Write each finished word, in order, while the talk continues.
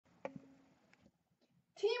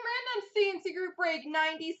CNC group break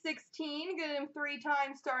 9016. Get them 3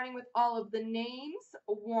 times, starting with all of the names.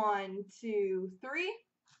 1, 2, 3.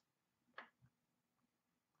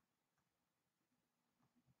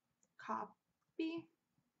 Copy.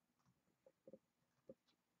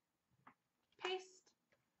 Paste.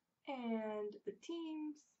 And the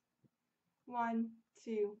teams. 1,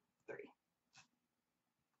 2, 3.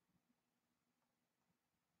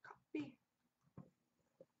 Copy.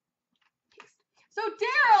 Paste. So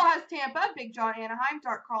Daryl has Tampa, Big John Anaheim,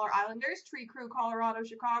 Dark Crawler Islanders, Tree Crew Colorado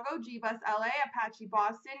Chicago, G-Bus LA, Apache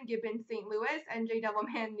Boston, Gibbons St. Louis, NJ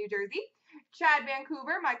Devilman New Jersey, Chad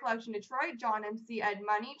Vancouver, My Collection Detroit, John MC Ed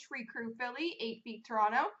Money, Tree Crew Philly, 8 Feet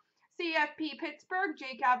Toronto, CFP Pittsburgh,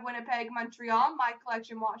 JCab Winnipeg Montreal, My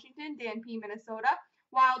Collection Washington, Dan P Minnesota,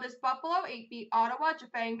 Wildest Buffalo, 8 Feet Ottawa,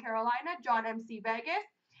 Jafang Carolina, John MC Vegas,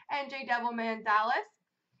 NJ Devilman Dallas,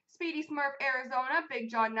 Speedy Smurf Arizona, Big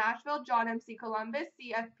John Nashville, John MC Columbus,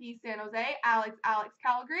 CFP San Jose, Alex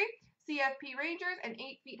Calgary, CFP Rangers, and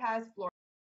 8 Feet has Florida.